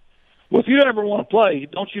 Coach. Well, if you ever want to play,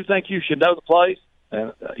 don't you think you should know the plays?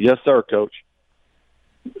 And, yes, sir, Coach.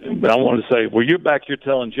 But I wanted to say, well, you're back here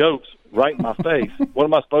telling jokes right in my face. What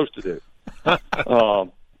am I supposed to do?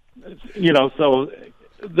 So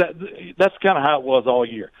that's kind of how it was all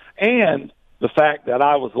year. And the fact that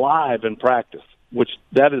I was live in practice, which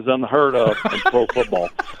that is unheard of in pro football.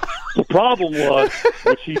 The problem was,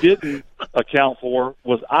 which he didn't account for,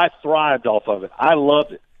 was I thrived off of it. I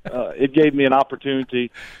loved it. It gave me an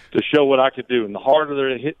opportunity to show what I could do. And the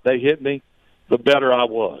harder they hit me, the better I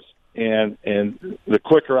was. And the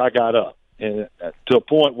quicker I got up. And to a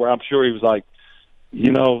point where I'm sure he was like,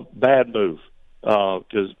 bad move.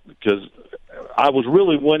 Because I was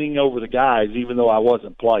really winning over the guys, even though I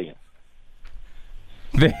wasn't playing.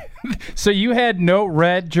 So you had no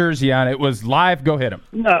red jersey on. It was live, go hit him.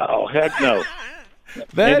 No, heck no.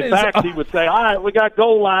 In fact, he would say, all right, we got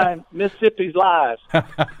goal line. Mississippi's live.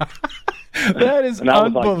 That is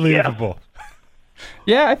unbelievable. Like,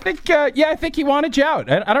 yeah, I think he wanted you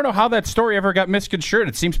out. I don't know how that story ever got misconstrued.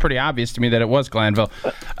 It seems pretty obvious to me that it was Glanville.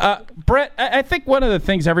 Brett, I think one of the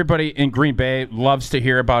things everybody in Green Bay loves to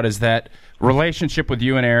hear about is that relationship with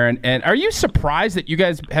you and Aaron. And are you surprised that you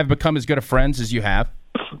guys have become as good of friends as you have?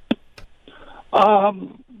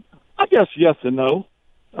 I guess yes and no.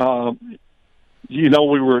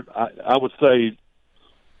 We were, I would say,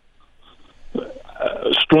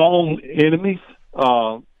 strong enemies.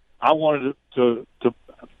 I wanted to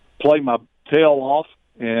play my tail off,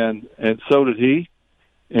 and so did he,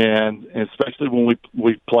 and especially when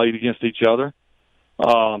we played against each other.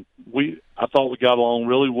 I thought we got along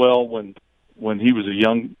really well when he was a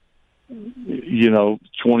young,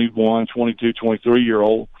 21, 22,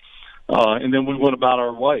 23-year-old, and then we went about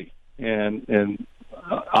our way, and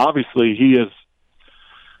obviously he has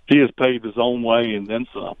paved his own way and then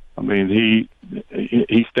some. I mean,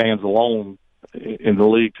 he stands alone in the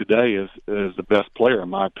league today as the best player, in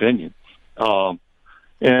my opinion. And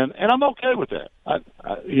I'm okay with that. I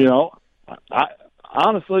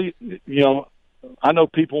honestly, I know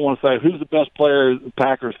people want to say, who's the best player in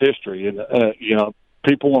Packers history? And,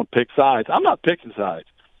 people want to pick sides. I'm not picking sides.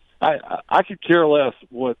 I could care less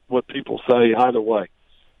what people say either way.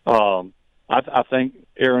 I think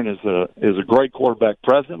Aaron is a great quarterback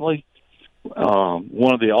presently,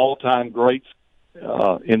 one of the all-time greats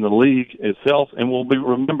in the league itself, and will be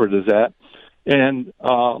remembered as that. And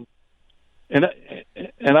I'm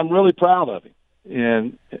really proud of him.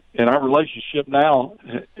 And our relationship now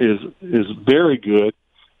is very good,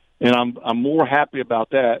 and I'm more happy about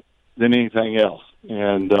that than anything else.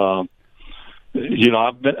 And I've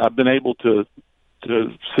been able to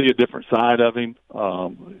see a different side of him,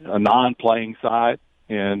 a non-playing side,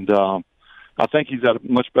 and I think he's at a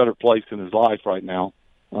much better place in his life right now,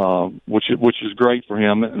 which is great for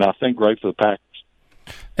him, and I think great for the Packers.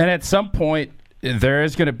 And at some point, there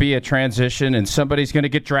is going to be a transition, and somebody's going to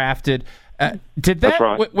get drafted. That's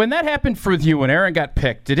right. When that happened for you, when Aaron got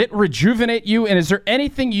picked, did it rejuvenate you? And is there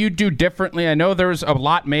anything you do differently? I know there's a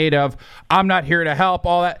lot made of, I'm not here to help,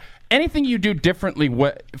 all that. Anything you do differently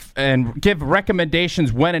and give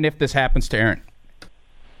recommendations when and if this happens to Aaron?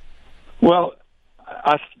 Well,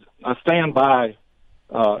 I stand by.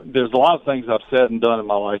 There's a lot of things I've said and done in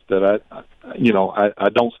my life that I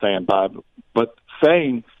don't stand by. But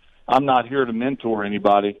saying I'm not here to mentor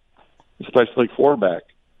anybody, especially quarterback,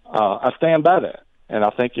 I stand by that, and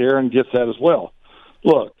I think Aaron gets that as well.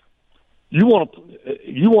 Look, you want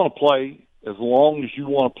to play as long as you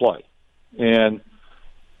want to play, and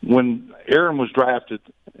when Aaron was drafted,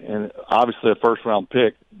 and obviously a first-round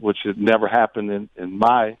pick, which had never happened in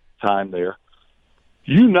my time there,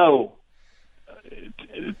 to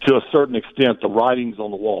a certain extent, the writing's on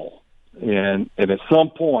the wall. And at some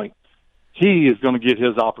point, he is going to get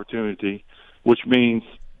his opportunity, which means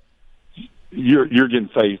you're getting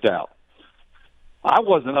phased out. I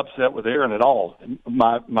wasn't upset with Aaron at all.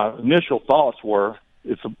 My initial thoughts were,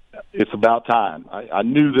 it's about time. I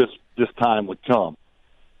knew this time would come.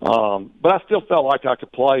 But I still felt like I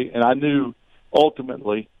could play, and I knew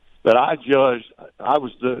ultimately that I judged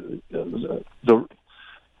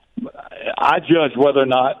whether or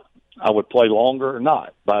not I would play longer or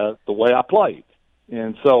not by the way I played.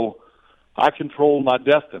 And so I controlled my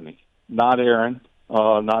destiny, not Aaron,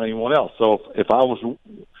 not anyone else. So if I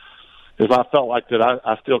felt like that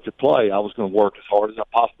I still could play, I was going to work as hard as I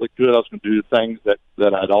possibly could. I was going to do the things that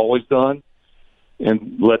I'd always done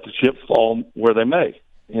and let the chips fall where they may.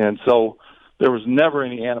 And so there was never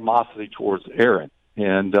any animosity towards Aaron.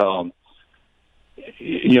 And, I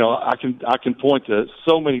can point to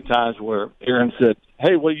so many times where Aaron said,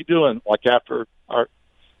 "Hey, what are you doing?" Like after our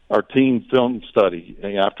team film study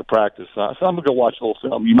after practice. I said, "I'm going to go watch a little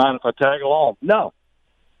film. You mind if I tag along?" No.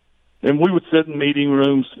 And we would sit in meeting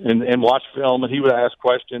rooms and watch film, and he would ask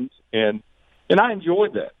questions, and I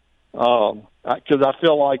enjoyed that because I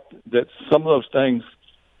feel like that some of those things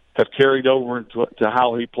have carried over into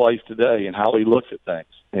how he plays today and how he looks at things.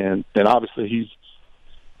 And obviously he's,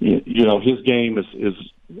 his game is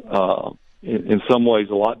in some ways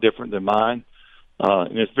a lot different than mine,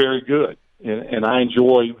 and it's very good. And I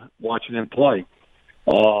enjoy watching him play.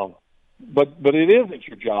 But it isn't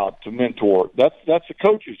your job to mentor. That's the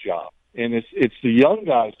coach's job, and it's the young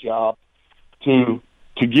guy's job to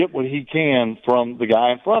get what he can from the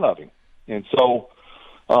guy in front of him. And so,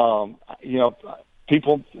 some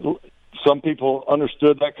people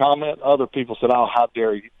understood that comment. Other people said, "Oh, how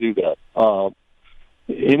dare you do that?"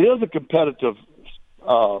 It is a competitive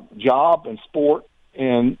job and sport,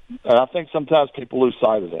 and I think sometimes people lose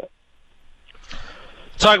sight of that.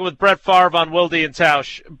 Talking with Brett Favre on Wilde and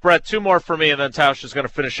Tausch. Brett, two more for me, and then Tausch is going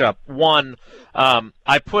to finish up. One,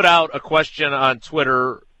 I put out a question on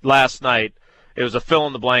Twitter last night. It was a fill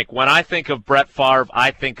in the blank. When I think of Brett Favre,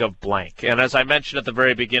 I think of blank. And as I mentioned at the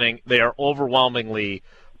very beginning, they are overwhelmingly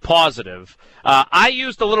positive. I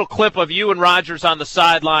used a little clip of you and Rodgers on the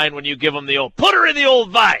sideline when you give them the old, put her in the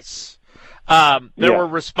old vice. There were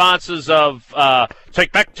responses of,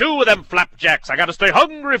 take back two of them flapjacks. I got to stay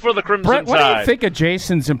hungry for the Crimson Brett, Tide. what do you think of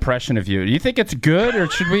Jason's impression of you? Do you think it's good, or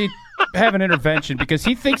should we have an intervention? Because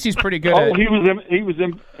he thinks he's pretty good at... he was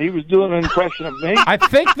doing an impression of me? I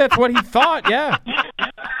think that's what he thought, yeah.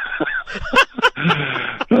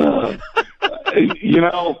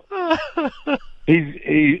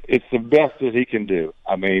 It's the best that he can do.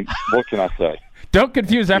 I mean, what can I say? Don't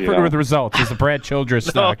confuse effort with results, is the Brad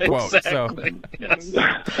Childress quote. Exactly. So. Yes.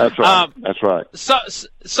 That's right. That's right. So,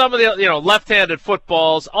 some of the left-handed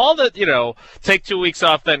footballs, all that take 2 weeks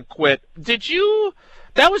off then quit.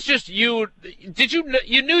 That was just you.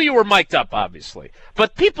 You knew you were mic'd up, obviously,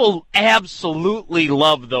 but people absolutely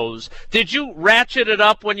love those. Did you ratchet it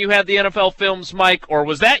up when you had the NFL Films mic, or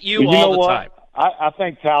was that you all the time? I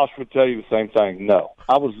think Tausch would tell you the same thing. No,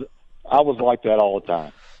 I was like that all the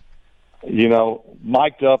time.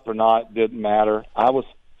 Mic'd up or not didn't matter. I was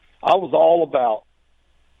all about.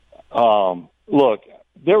 Look,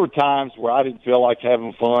 there were times where I didn't feel like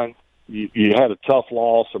having fun. You had a tough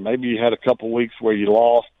loss, or maybe you had a couple of weeks where you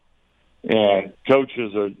lost, and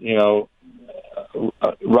coaches are,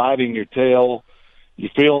 riding your tail.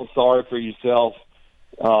 You're feeling sorry for yourself.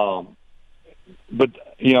 But,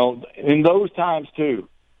 in those times too,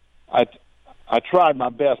 I tried my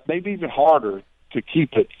best, maybe even harder, to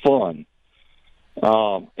keep it fun.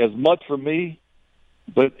 As much for me,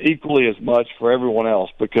 but equally as much for everyone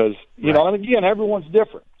else, because, and again, everyone's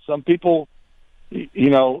different. Some people,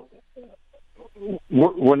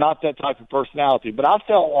 we're not that type of personality, but I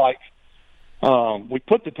felt like we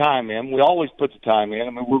put the time in. We always put the time in. I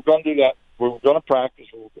mean, we're going to do that. We're going to practice.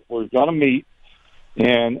 We're going to meet,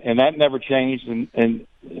 and that never changed and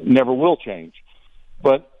never will change.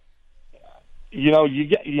 But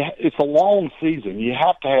it's a long season. You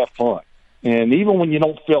have to have fun, and even when you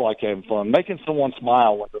don't feel like having fun, making someone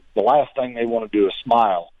smile when the last thing they want to do is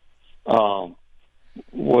smile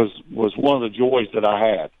was one of the joys that I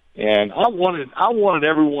had. And I wanted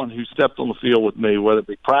everyone who stepped on the field with me, whether it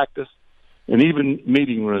be practice and even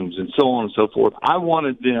meeting rooms and so on and so forth, I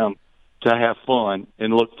wanted them to have fun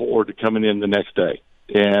and look forward to coming in the next day.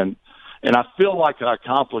 And I feel like I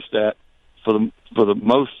accomplished that for the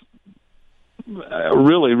most,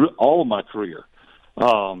 really all of my career.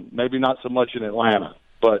 Maybe not so much in Atlanta,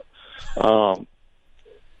 but that's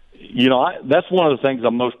one of the things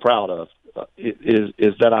I'm most proud of.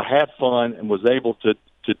 Is that I had fun and was able to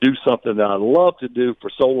do something that I love to do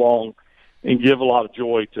for so long and give a lot of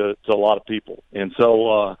joy to a lot of people. And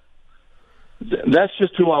so that's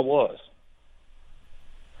just who I was.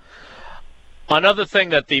 Another thing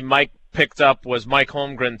that the mic picked up was Mike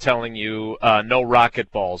Holmgren telling you, no rocket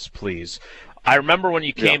balls, please. I remember when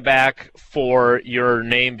you came back for your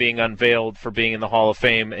name being unveiled for being in the Hall of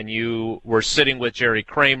Fame, and you were sitting with Jerry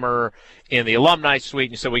Kramer in the alumni suite,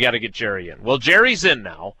 and you said, we got to get Jerry in. Well, Jerry's in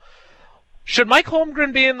now. Should Mike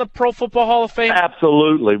Holmgren be in the Pro Football Hall of Fame?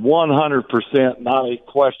 Absolutely, 100%, not a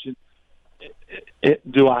question.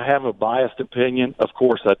 Do I have a biased opinion? Of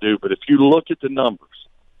course I do, but if you look at the numbers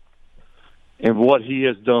and what he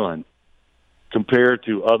has done compared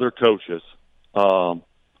to other coaches, some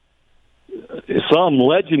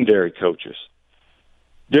legendary coaches,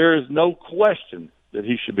 there is no question that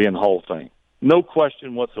he should be in the Hall of Fame. No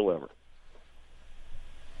question whatsoever.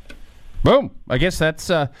 Boom. I guess that's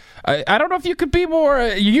I don't know if you could be more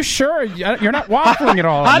you sure? You're not waffling at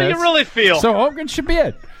all. How do you really feel? So Holmgren should be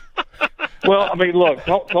it. Well, I mean, look,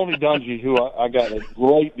 Tony Dungy, who I got a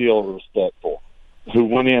great deal of respect for, who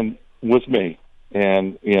went in with me,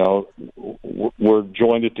 and, you know, we're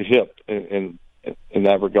joined at the hip in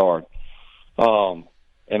that regard.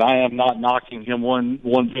 And I am not knocking him one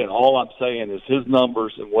bit. All I'm saying is his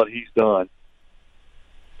numbers and what he's done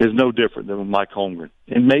is no different than with Mike Holmgren.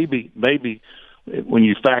 And maybe when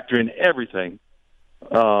you factor in everything,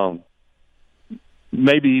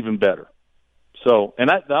 maybe even better. So, and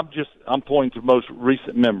I'm pointing to most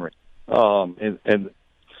recent memory. And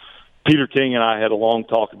Peter King and I had a long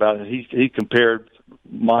talk about it. He compared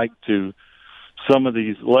Mike to some of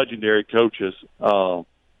these legendary coaches that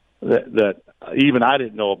even I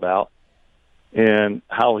didn't know about, and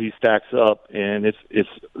how he stacks up. And it's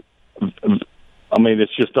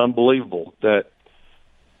just unbelievable that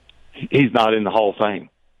he's not in the Hall of Fame.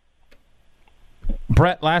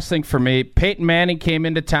 Brett, last thing for me. Peyton Manning came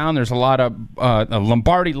into town. There's a lot of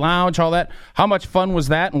Lombardi Lounge, all that. How much fun was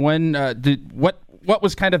that? And when what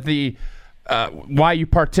was kind of the why you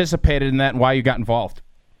participated in that and why you got involved?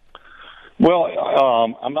 Well,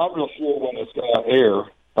 I'm not real sure when it's going to air.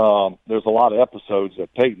 There's a lot of episodes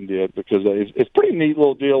that Peyton did, because it's a pretty neat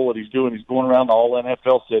little deal what he's doing. He's going around to all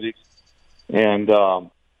NFL cities and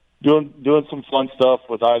doing some fun stuff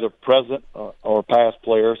with either present or past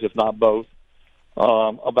players, if not both,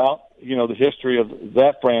 about, you know, the history of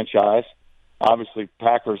that franchise. Obviously,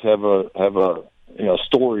 Packers have a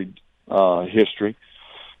storied history.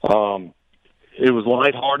 It was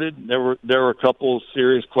lighthearted. There were a couple of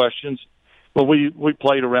serious questions, but we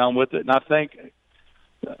played around with it, and I think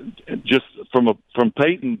just from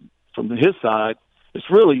Peyton, from his side, it's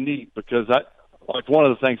really neat, because one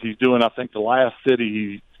of the things he's doing, I think the last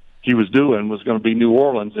city he was doing was going to be New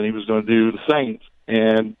Orleans, and he was going to do the Saints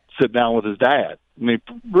and sit down with his dad. I mean,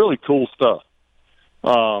 really cool stuff.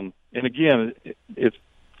 And again, it's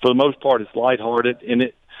for the most part, it's lighthearted,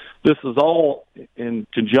 and this is all in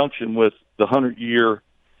conjunction with the 100-year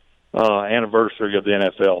anniversary of the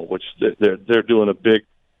NFL, which they're doing a big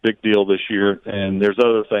deal this year, and there's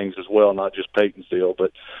other things as well, not just Peyton's deal.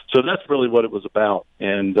 But so that's really what it was about,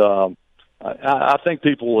 and I think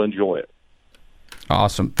people will enjoy it.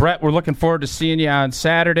 Awesome. Brett, we're looking forward to seeing you on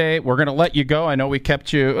Saturday. We're going to let you go. I know we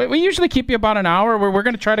kept you. We usually keep you about an hour. We're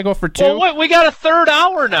going to try to go for 2. Well, wait, we got a third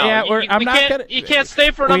hour now. Yeah, you can't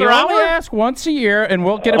stay for another hour? We only ask once a year, and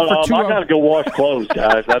we'll get it for 2 hours. I got to go wash clothes,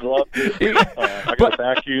 guys. I'd love to. I got to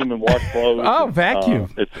vacuum and wash clothes. Oh, vacuum.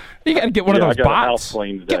 You got to get one of those bots. House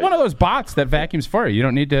clean today. Get one of those bots that vacuums for you. You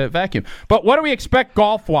don't need to vacuum. But what do we expect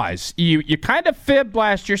golf-wise? You kind of fibbed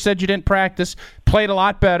last year, said you didn't practice, played a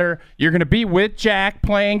lot better. You're going to be with Jack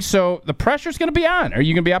playing, so the pressure's going to be on. Are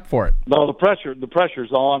you going to be up for it? No, the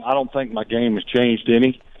pressure's on. I don't think my game has changed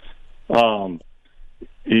any.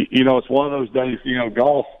 It's one of those days,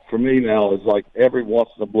 golf for me now is like every once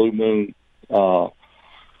in a blue moon.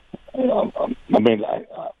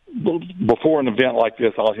 Before an event like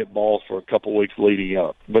this, I'll hit balls for a couple weeks leading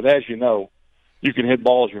up. But as you know, you can hit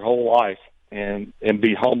balls your whole life and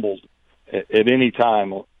be humbled at any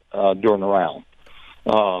time during the round.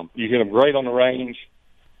 You hit them great on the range,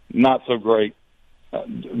 not so great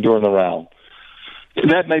during the round.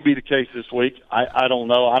 That may be the case this week. I don't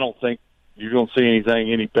know. I don't think you're going to see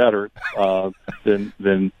anything any better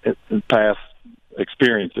than past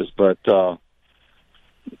experiences. But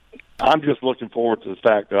I'm just looking forward to the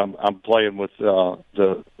fact that I'm playing with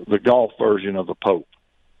the golf version of the Pope.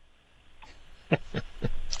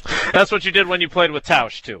 That's what you did when you played with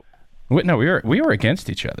Tausch too. No, we were against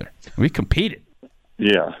each other. We competed.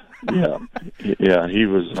 Yeah. He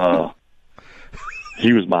was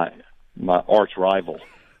my arch rival.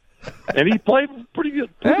 And he played pretty good.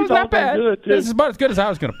 That was not bad. Good, this is about as good as I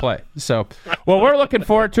was going to play. So, well, we're looking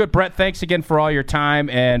forward to it. Brett, thanks again for all your time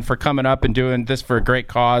and for coming up and doing this for a great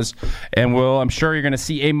cause. And I'm sure you're going to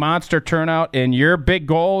see a monster turnout. And your big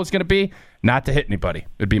goal is going to be not to hit anybody,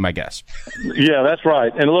 would be my guess. Yeah, that's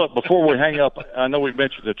right. And look, before we hang up, I know we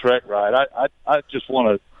mentioned the Trek ride. I just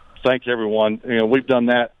want to thank everyone. You know, we've done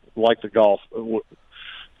that like the golf.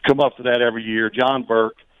 Come up to that every year. John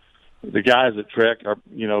Burke, the guys at Trek,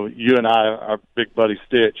 you and I, our big buddy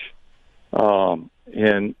Stitch,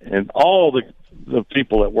 and all the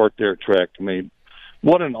people that work there at Trek. I mean,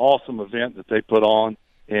 what an awesome event that they put on.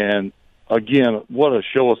 And again, what a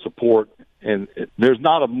show of support. And there's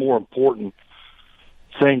not a more important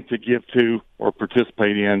thing to give to or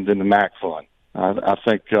participate in than the MAC Fund. I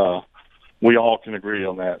think we all can agree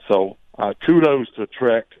on that. So kudos to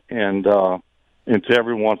Trek and to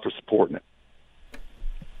everyone for supporting it.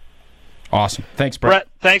 Awesome. Thanks, Brett.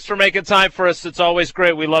 Thanks for making time for us. It's always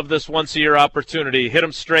great. We love this once-a-year opportunity. Hit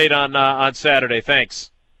them straight on Saturday. Thanks.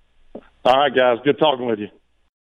 All right, guys. Good talking with you.